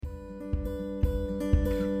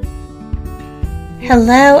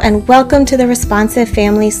Hello and welcome to the Responsive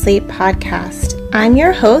Family Sleep Podcast. I'm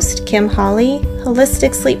your host, Kim Hawley,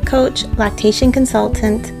 holistic sleep coach, lactation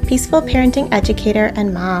consultant, peaceful parenting educator,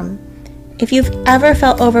 and mom. If you've ever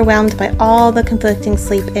felt overwhelmed by all the conflicting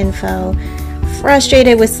sleep info,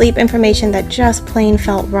 frustrated with sleep information that just plain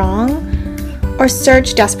felt wrong, or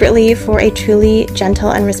searched desperately for a truly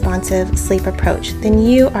gentle and responsive sleep approach, then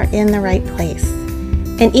you are in the right place.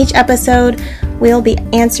 In each episode, we'll be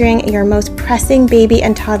answering your most pressing baby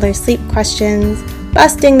and toddler sleep questions,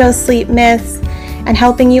 busting those sleep myths, and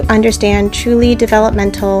helping you understand truly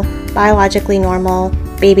developmental, biologically normal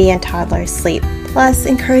baby and toddler sleep, plus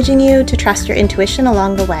encouraging you to trust your intuition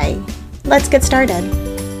along the way. Let's get started.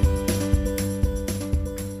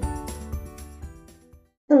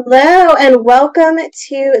 Hello and welcome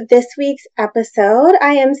to this week's episode.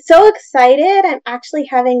 I am so excited. I'm actually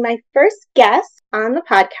having my first guest on the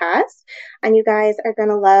podcast, and you guys are going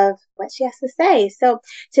to love what she has to say. So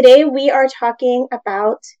today we are talking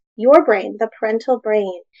about your brain, the parental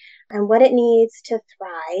brain, and what it needs to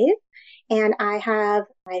thrive. And I have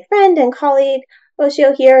my friend and colleague,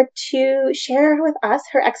 Rocio, here to share with us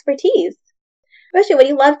her expertise. Rocio, would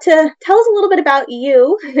you love to tell us a little bit about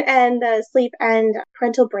you and the sleep and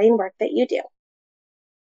parental brain work that you do?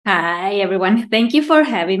 Hi, everyone. Thank you for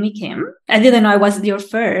having me, Kim. I didn't know I was your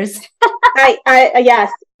first.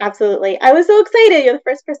 Yes, absolutely. I was so excited. You're the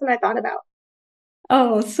first person I thought about.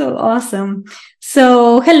 Oh, so awesome.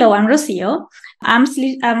 So, hello, I'm Rocio. I'm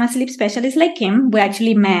a sleep specialist like Kim. We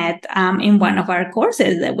actually met in one of our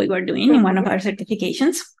courses that we were doing in one of our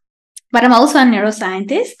certifications. But I'm also a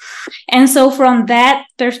neuroscientist. And so from that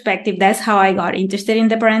perspective, that's how I got interested in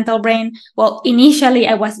the parental brain. Well, initially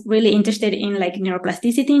I was really interested in like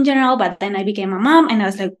neuroplasticity in general, but then I became a mom and I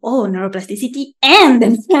was like, oh, neuroplasticity and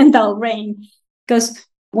the parental brain. Because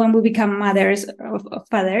when we become mothers or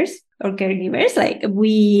fathers or caregivers, like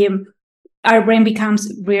our brain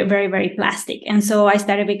becomes very, very plastic. And so I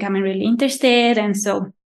started becoming really interested. And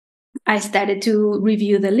so I started to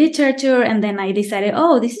review the literature, and then I decided,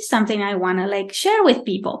 oh, this is something I want to like share with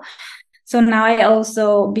people. So now I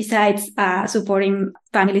also, besides supporting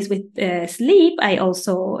families with sleep, I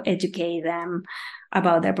also educate them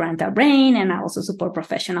about their parental brain, and I also support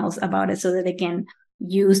professionals about it so that they can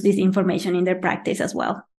use this information in their practice as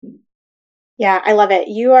well. Yeah, I love it.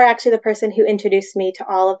 You are actually the person who introduced me to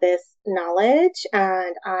all of this knowledge,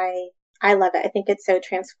 and I love it. I think it's so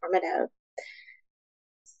transformative.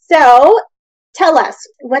 So tell us,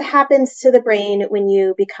 what happens to the brain when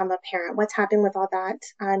you become a parent? What's happening with all that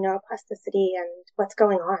neuroplasticity and what's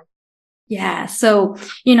going on? Yeah. So,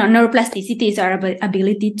 neuroplasticity is our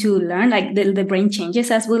ability to learn, like the brain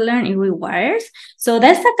changes as we learn, it rewires. So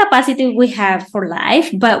that's the capacity we have for life.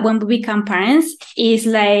 But when we become parents, it's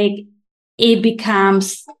like it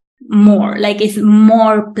becomes more, like it's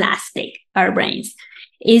more plastic, our brains.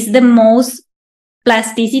 It's the most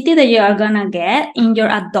plasticity that you are going to get in your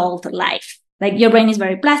adult life. Like your brain is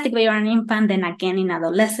very plastic when you're an infant, then again in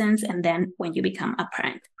adolescence, and then when you become a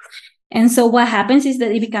parent. And so what happens is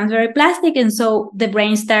that it becomes very plastic. And so the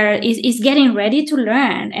brain is getting ready to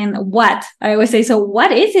learn. And what? I always say, so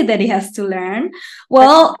what is it that it has to learn?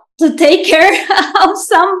 Well, to take care of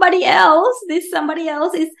somebody else. This somebody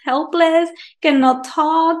else is helpless, cannot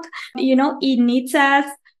talk, it needs us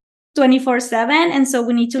 24/7. And so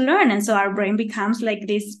we need to learn. And so our brain becomes like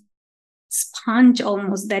this sponge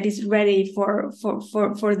almost that is ready for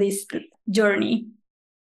this journey.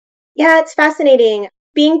 Yeah, it's fascinating.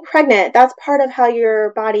 Being pregnant, that's part of how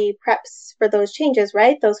your body preps for those changes,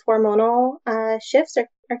 right? Those hormonal shifts are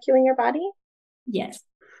cueing your body? Yes.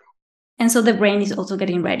 And so the brain is also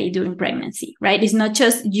getting ready during pregnancy, right? It's not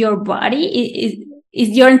just your body,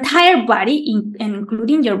 it's your entire body,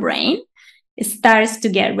 including your brain. It starts to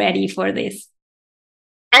get ready for this.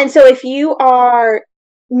 And so if you are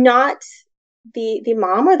not the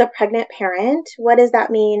mom or the pregnant parent, what does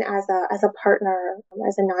that mean as a partner,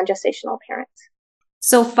 as a non-gestational parent?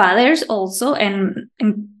 So fathers also and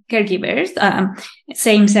caregivers,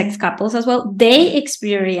 same-sex couples as well, they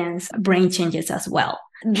experience brain changes as well.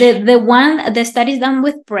 The studies done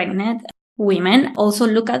with pregnant women also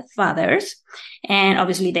look at fathers, and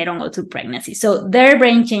obviously they don't go through pregnancy. So their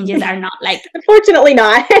brain changes are not like... Unfortunately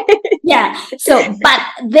not. Yeah. So, but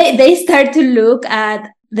they start to look at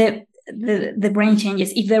the brain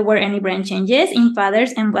changes, if there were any brain changes in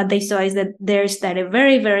fathers, and what they saw is that they started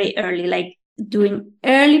very, very early, like doing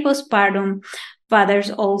early postpartum. Fathers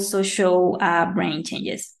also show brain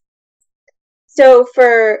changes. So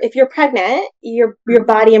if you're pregnant, your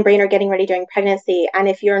body and brain are getting ready during pregnancy. And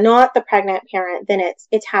if you're not the pregnant parent, then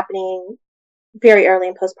it's happening very early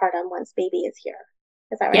in postpartum once baby is here.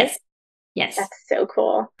 Is that right? Yes. Yes. That's so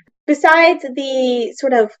cool. Besides the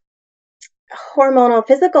sort of hormonal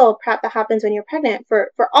physical prep that happens when you're pregnant,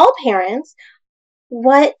 for all parents,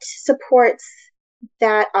 what supports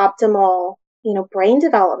that optimal, brain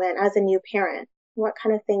development as a new parent? What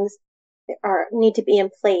kind of things need to be in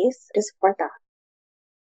place to support that?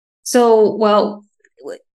 So, well,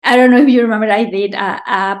 I don't know if you remember, I did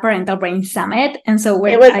a parental brain summit. And so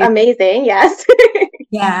it was amazing. Yes.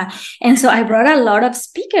 Yeah. And so I brought a lot of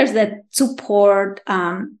speakers that support,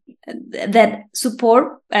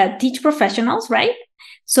 teach professionals, right?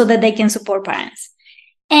 So that they can support parents.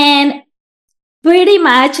 And pretty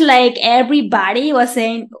much like everybody was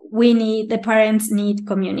saying, the parents need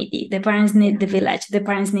community. The parents need the village. The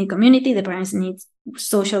parents need community. The parents need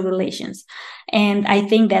social relations. And I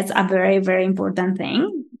think that's a very, very important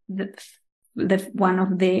thing. One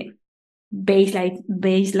of the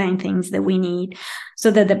baseline things that we need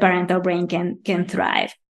so that the parental brain can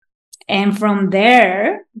thrive. And from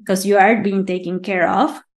there, because you are being taken care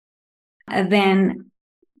of, then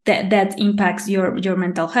that impacts your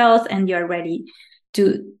mental health, and you're ready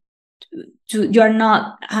to you're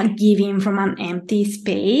not giving from an empty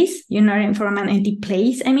space, you're not from an empty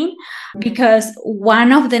place. I mean, because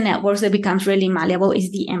one of the networks that becomes really malleable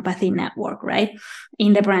is the empathy network, right?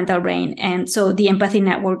 In the parental brain. And so the empathy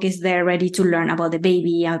network is there ready to learn about the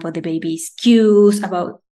baby's cues,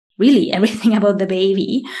 about really everything about the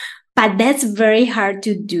baby. But that's very hard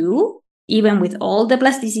to do. Even with all the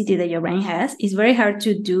plasticity that your brain has, it's very hard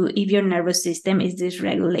to do if your nervous system is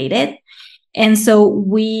dysregulated. And so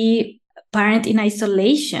we parent in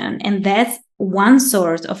isolation, and that's one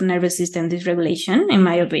source of nervous system dysregulation, in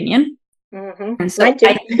my opinion. Mm-hmm. And so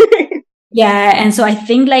and so I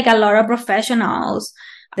think like a lot of professionals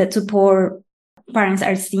that support parents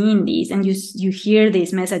are seeing this, and you hear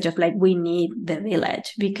this message of like, we need the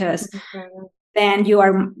village, because then you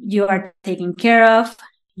are taken care of,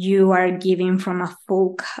 you are giving from a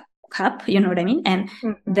full cup, you know what I mean? And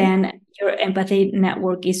then your empathy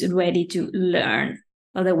network is ready to learn.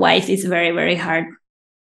 Otherwise, it's very, very hard.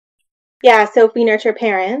 Yeah. So if we nurture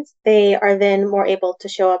parents, they are then more able to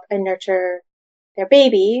show up and nurture their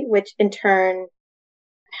baby, which in turn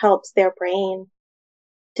helps their brain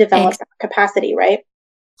develop that capacity, right?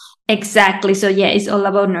 Exactly. So yeah, it's all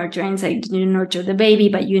about nurturing. So you nurture the baby,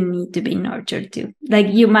 but you need to be nurtured too. Like,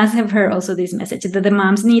 you must have heard also this message that the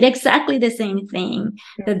moms need exactly the same thing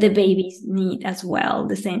that the babies need as well,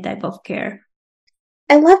 the same type of care.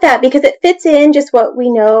 I love that, because it fits in just what we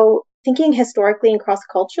know, thinking historically and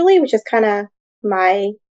cross-culturally, which is kind of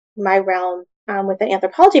my realm with an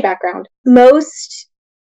anthropology background. Most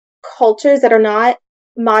cultures that are not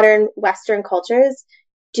modern Western cultures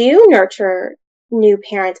do nurture new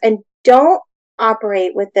parents and don't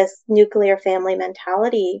operate with this nuclear family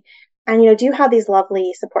mentality, and do have these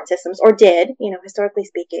lovely support systems, or did, historically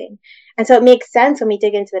speaking. And so it makes sense when we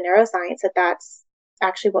dig into the neuroscience that that's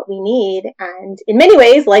actually what we need. And in many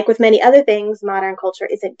ways, like with many other things, modern culture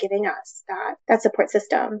isn't giving us that support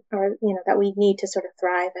system, or that we need to sort of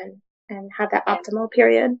thrive and have that optimal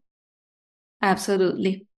period.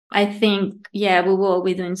 Absolutely. I think, we will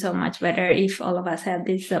be doing so much better if all of us have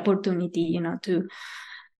this opportunity, to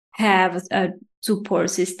have a support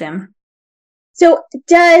system. So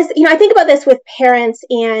I think about this with parents,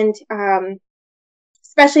 and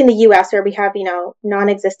especially in the US, where we have,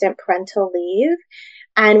 non-existent parental leave.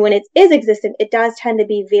 And when it is existent, it does tend to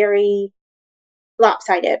be very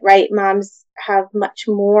lopsided, right? Moms have much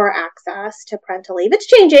more access to parental leave. It's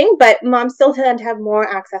changing, but moms still tend to have more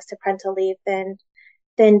access to parental leave than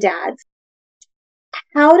dads.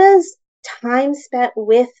 How does time spent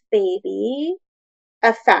with baby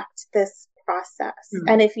affect this process?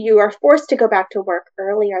 And if you are forced to go back to work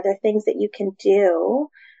early, are there things that you can do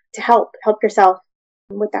to help yourself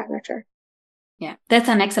with that nurture? Yeah, that's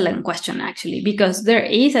an excellent question, actually, because there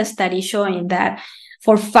is a study showing that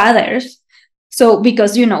for fathers, so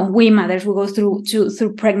because, we mothers will go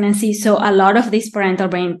through pregnancy, so a lot of this parental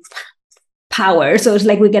brain power, so it's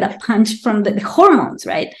like we get a punch from the hormones,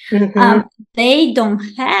 right? They don't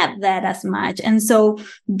have that as much, and so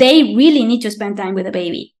they really need to spend time with the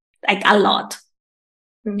baby, like a lot.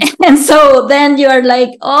 And so then you're like,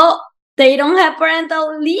 oh, they don't have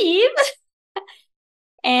parental leave.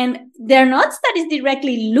 And there are not studies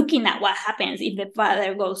directly looking at what happens if the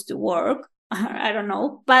father goes to work. I don't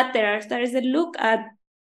know, but there are studies that look at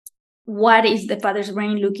what is the father's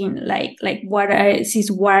brain looking like what is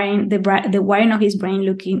his wiring, the wiring of his brain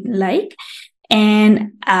looking like.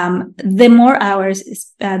 And the more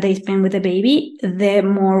hours they spend with the baby, the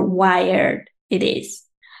more wired it is.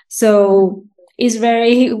 So it's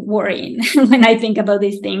very worrying when I think about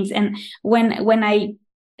these things. And when I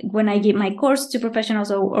when I give my course to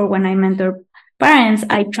professionals or when I mentor parents,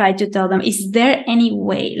 I try to tell them, is there any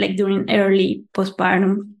way, like during early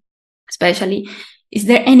postpartum, especially, is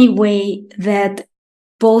there any way that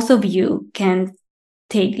both of you can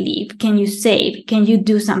take leave? Can you save? Can you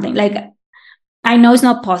do something? Like, I know it's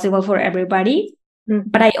not possible for everybody,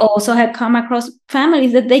 but I also have come across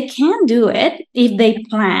families that they can do it if they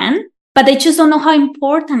plan, but they just don't know how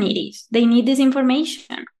important it is. They need this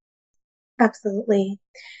information. Absolutely.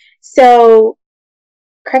 So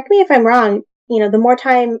correct me if I'm wrong, the more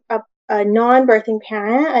time a non-birthing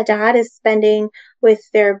parent, a dad is spending with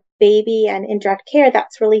their baby and in direct care,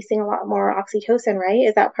 that's releasing a lot more oxytocin, right?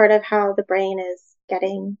 Is that part of how the brain is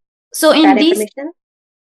getting that information?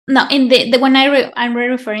 No, in the when I'm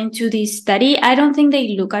referring to this study, I don't think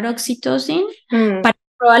they look at oxytocin, but I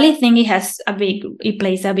probably think it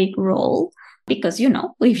plays a big role because,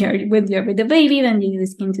 if you're with the baby, then you do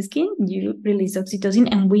skin to skin, you release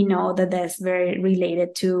oxytocin, and we know that that's very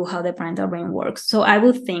related to how the parental brain works. So I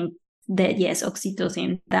would think that yes,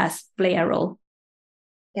 oxytocin does play a role.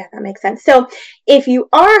 Yeah, that makes sense. So if you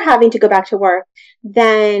are having to go back to work,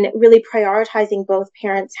 then really prioritizing both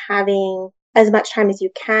parents having as much time as you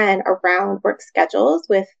can around work schedules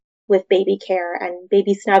with baby care and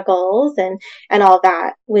baby snuggles and all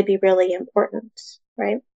that would be really important,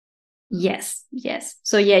 right? Yes.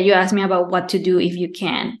 So yeah, you asked me about what to do if you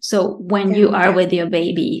can. So when you are with your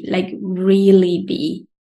baby, like really be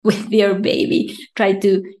with your baby, try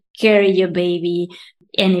to carry your baby.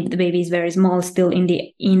 And if the baby is very small, still in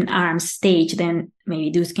the in-arm stage, then maybe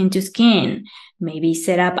do skin to skin, maybe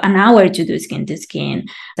set up an hour to do skin to skin,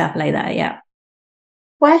 stuff like that. Yeah.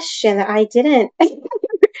 Question that I didn't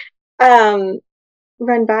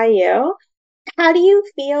run by you. How do you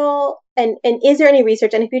feel, and is there any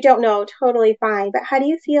research, and if you don't know, totally fine, but how do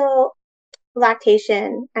you feel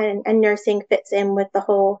lactation and nursing fits in with the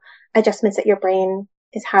whole adjustments that your brain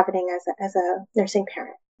is having as a nursing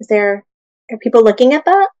parent? Are people looking at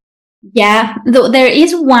that? Yeah, there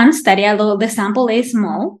is one study, although the sample is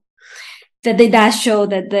small, that they does show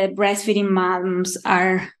that the breastfeeding moms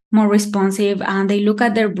are more responsive and they look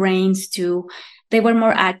at their brains too. They were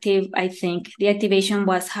more active, I think. The activation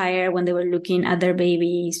was higher when they were looking at their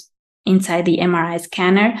babies inside the MRI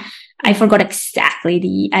scanner. I forgot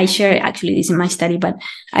exactly I share actually this in my study, but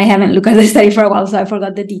I haven't looked at the study for a while, so I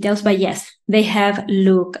forgot the details. But yes, they have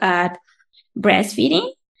looked at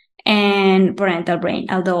breastfeeding and parental brain.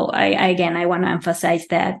 Although I want to emphasize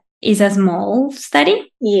that it's a small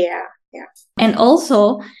study. Yeah. And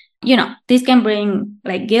also, this can bring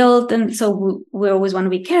like guilt. And so we always want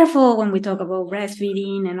to be careful when we talk about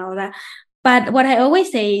breastfeeding and all that. But what I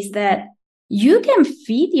always say is that you can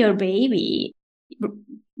feed your baby.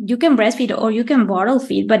 You can breastfeed or you can bottle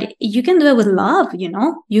feed, but you can do it with love,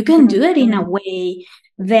 you can do it in a way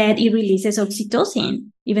that it releases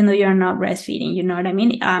oxytocin, even though you're not breastfeeding, you know what I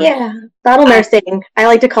mean? Yeah, bottle nursing, I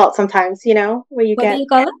like to call it sometimes, where you what do you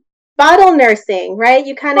call it? Bottle nursing, right?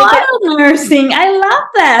 You kind of get bottle nursing. I love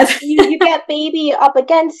that. you get baby up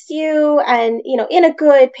against you and, in a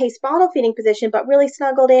good paced bottle feeding position, but really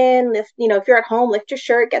snuggled in. If you're at home, lift your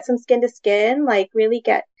shirt, get some skin to skin, like really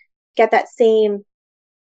get that same,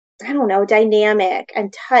 I don't know, dynamic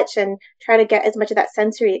and touch and try to get as much of that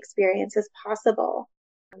sensory experience as possible.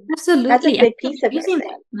 Absolutely. That's a big piece of it.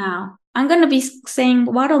 Now, I'm going to be saying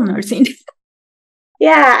bottle nursing.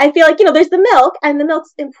 Yeah, I feel like, there's the milk and the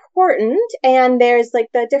milk's important. And there's like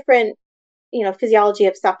the different, physiology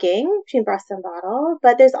of sucking between breast and bottle.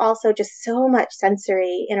 But there's also just so much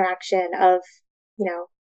sensory interaction of,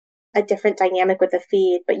 a different dynamic with the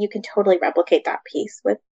feed. But you can totally replicate that piece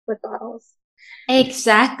with bottles.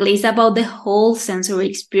 Exactly. It's about the whole sensory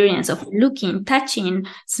experience of looking, touching,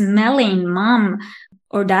 smelling, mom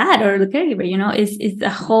or dad or the caregiver, it's the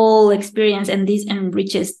whole experience. And this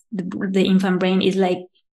enriches the infant brain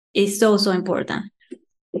is so important.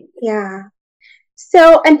 Yeah.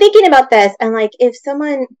 So I'm thinking about this and like if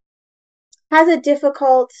someone has a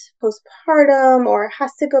difficult postpartum or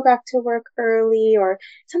has to go back to work early or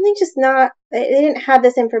something they didn't have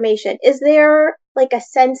this information. Is there like a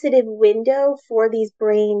sensitive window for these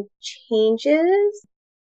brain changes,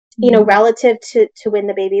 relative to when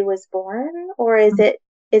the baby was born? Or is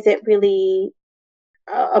it really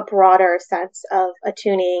a broader sense of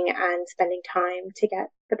attuning and spending time to get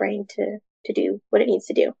the brain to do what it needs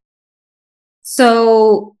to do?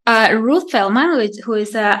 So Ruth Feldman, who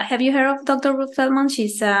is have you heard of Dr. Ruth Feldman?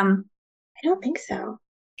 She's I don't think so.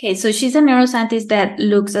 Okay, so she's a neuroscientist that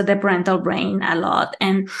looks at the parental brain a lot,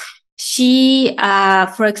 and She,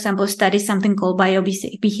 for example, studies something called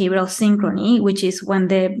biobehavioral synchrony, which is when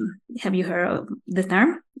have you heard of the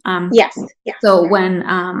term? Yes. So when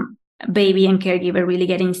baby and caregiver really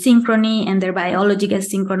get in synchrony and their biology gets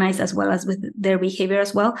synchronized as well as with their behavior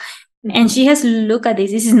as well. Mm-hmm. And she has looked at this.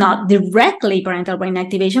 This is not directly parental brain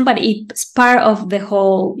activation, but it's part of the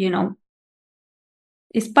whole,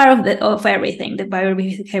 it's part of everything. The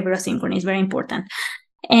biobehavioral synchrony is very important.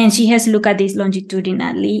 And she has looked at this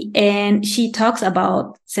longitudinally, and she talks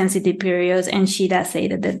about sensitive periods. And she does say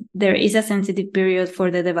that there is a sensitive period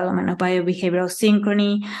for the development of biobehavioral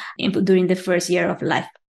synchrony during the first year of life.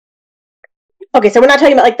 Okay, so we're not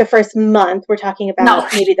talking about like the first month. We're talking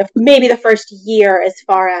about maybe the first year, as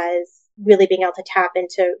far as really being able to tap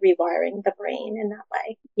into rewiring the brain in that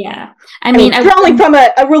way. Yeah. I mean drawing from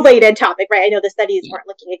a related topic, right? I know the studies weren't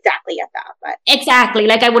looking exactly at that, but exactly.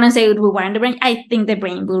 Like, I wouldn't say it would rewire the brain. I think the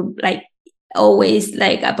brain will, like, always,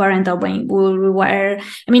 like, a parental brain will rewire.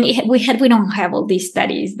 I mean, we don't have all these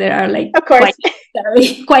studies that are, like, of course,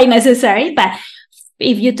 quite necessary, but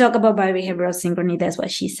if you talk about biobehavioral synchrony, that's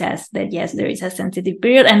what she says, that yes, there is a sensitive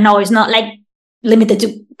period. And no, it's not like limited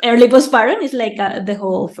to early postpartum. It's like the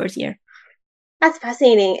whole first year. That's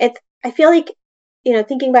fascinating. I feel like,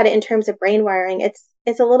 thinking about it in terms of brain wiring,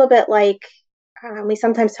 it's a little bit like we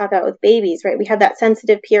sometimes talk about with babies, right? We have that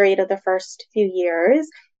sensitive period of the first few years,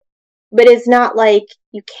 but it's not like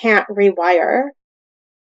you can't rewire,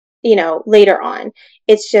 later on.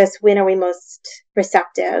 It's just, when are we most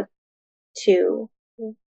receptive to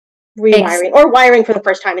rewiring or wiring for the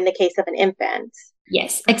first time in the case of an infant?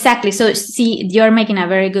 Yes, exactly. So see, you're making a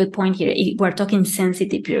very good point here. We're talking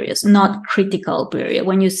sensitive periods, not critical period.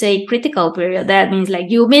 When you say critical period, that means like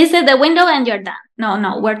you missed the window and you're done.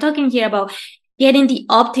 No, we're talking here about getting the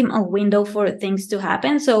optimal window for things to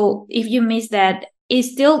happen. So if you miss that, it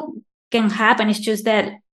still can happen. It's just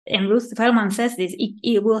that, and Ruth Feldman says this,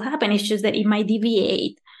 it will happen. It's just that it might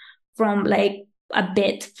deviate from, like, a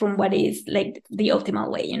bit from what is, like, the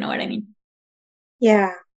optimal way. You know what I mean?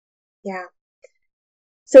 Yeah.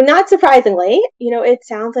 So not surprisingly, it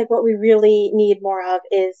sounds like what we really need more of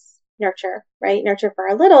is nurture, right? Nurture for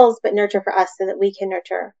our littles, but nurture for us so that we can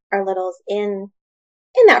nurture our littles in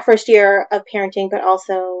that first year of parenting, but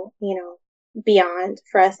also, beyond,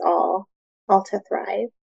 for us all to thrive.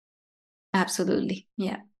 Absolutely.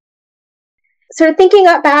 Yeah. Sort of thinking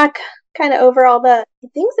back kind of over all the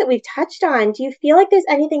things that we've touched on, do you feel like there's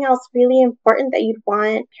anything else really important that you'd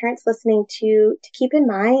want parents listening to keep in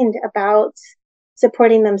mind about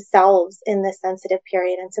supporting themselves in this sensitive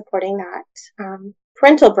period and supporting that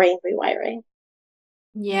parental brain rewiring?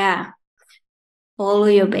 Yeah. Follow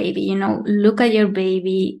your baby, look at your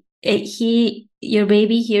baby. Your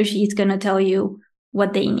baby, he or she is going to tell you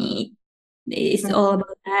what they need. It's all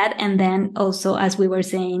about that. And then also, as we were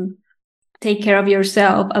saying, take care of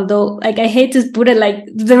yourself. Although, like, I hate to put it like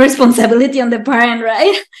the responsibility on the parent,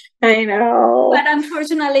 right? I know. But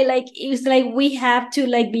unfortunately, like, it's like we have to,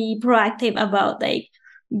 like, be proactive about, like,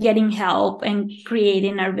 getting help and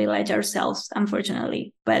creating our village ourselves,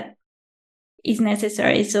 unfortunately. But it's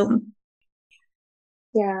necessary. So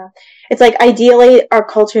yeah, it's like ideally our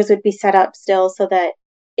cultures would be set up still so that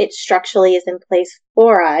it structurally is in place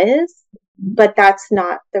for us, but that's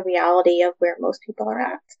not the reality of where most people are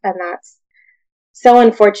at. And that's so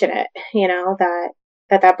unfortunate,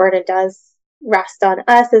 that burden does rest on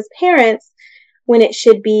us as parents when it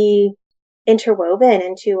should be interwoven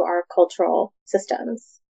into our cultural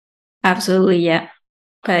systems. Absolutely, yeah.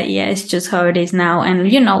 But yeah, it's just how it is now. And,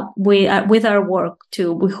 we with our work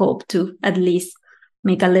too, we hope to at least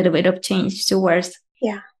make a little bit of change towards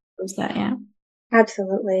that. Yeah,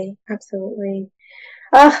 absolutely.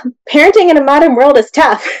 Parenting in a modern world is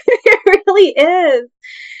tough. It really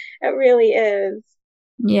is.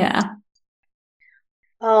 Yeah.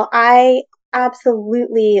 Well, I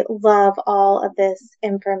absolutely love all of this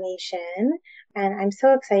information, and I'm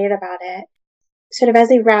so excited about it. Sort of as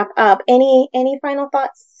we wrap up, any final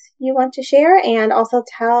thoughts you want to share, and also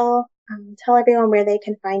tell everyone where they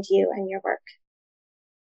can find you and your work.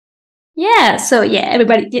 Yeah. So yeah,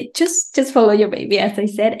 everybody, just follow your baby, as I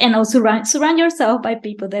said, and also surround yourself by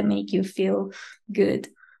people that make you feel good.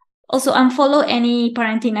 Also, unfollow any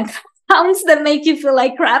parenting accounts that make you feel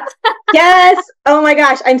like crap. Yes. Oh my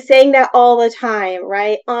gosh, I'm saying that all the time,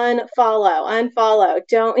 right? Unfollow.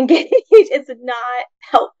 Don't engage. It's not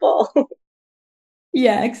helpful.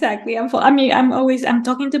 Yeah, exactly. I'm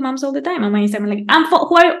talking to moms all the time on my Instagram. I'm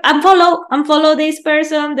like, unfollow this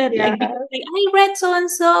person that like I read so and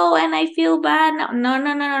so and I feel bad. No.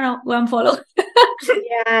 Unfollow.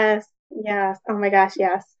 Yes. Oh my gosh,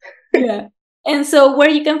 yes. Yeah. And so where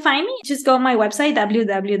you can find me, just go on my website,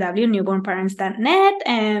 www.newbornparents.net.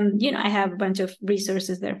 And, I have a bunch of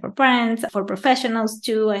resources there for parents, for professionals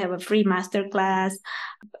too. I have a free masterclass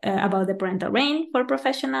about the parental rain for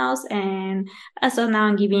professionals. And so now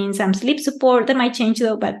I'm giving some sleep support. That might change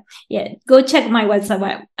though, but yeah, go check my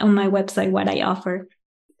website on my website, what I offer.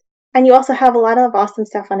 And you also have a lot of awesome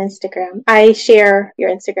stuff on Instagram. I share your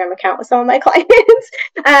Instagram account with some of my clients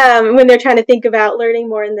when they're trying to think about learning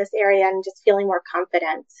more in this area and just feeling more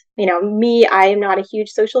confident. Me, I am not a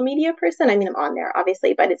huge social media person. I mean, I'm on there,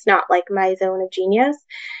 obviously, but it's not like my zone of genius.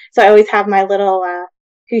 So I always have my little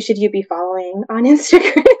who should you be following on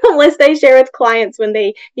Instagram list I share with clients when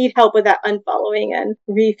they need help with that unfollowing and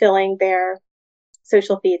refilling their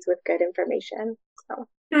social feeds with good information. So.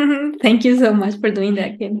 Thank you so much for doing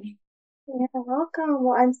that, Kim. You're welcome.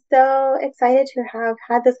 Well, I'm so excited to have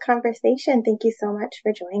had this conversation. Thank you so much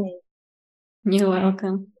for joining. You're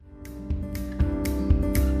welcome.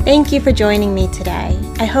 Thank you for joining me today.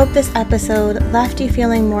 I hope this episode left you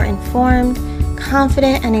feeling more informed,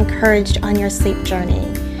 confident, and encouraged on your sleep journey.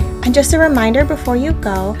 And just a reminder before you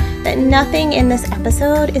go that nothing in this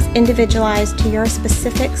episode is individualized to your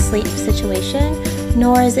specific sleep situation,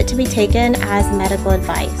 nor is it to be taken as medical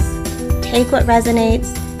advice. Take what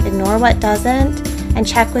resonates, ignore what doesn't, and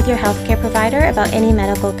check with your healthcare provider about any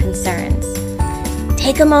medical concerns.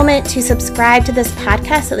 Take a moment to subscribe to this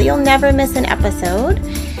podcast so that you'll never miss an episode.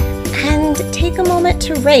 And take a moment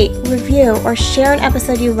to rate, review, or share an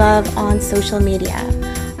episode you love on social media.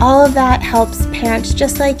 All of that helps parents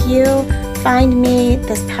just like you find me,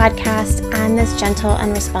 this podcast, and this gentle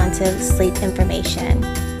and responsive sleep information.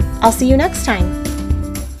 I'll see you next time.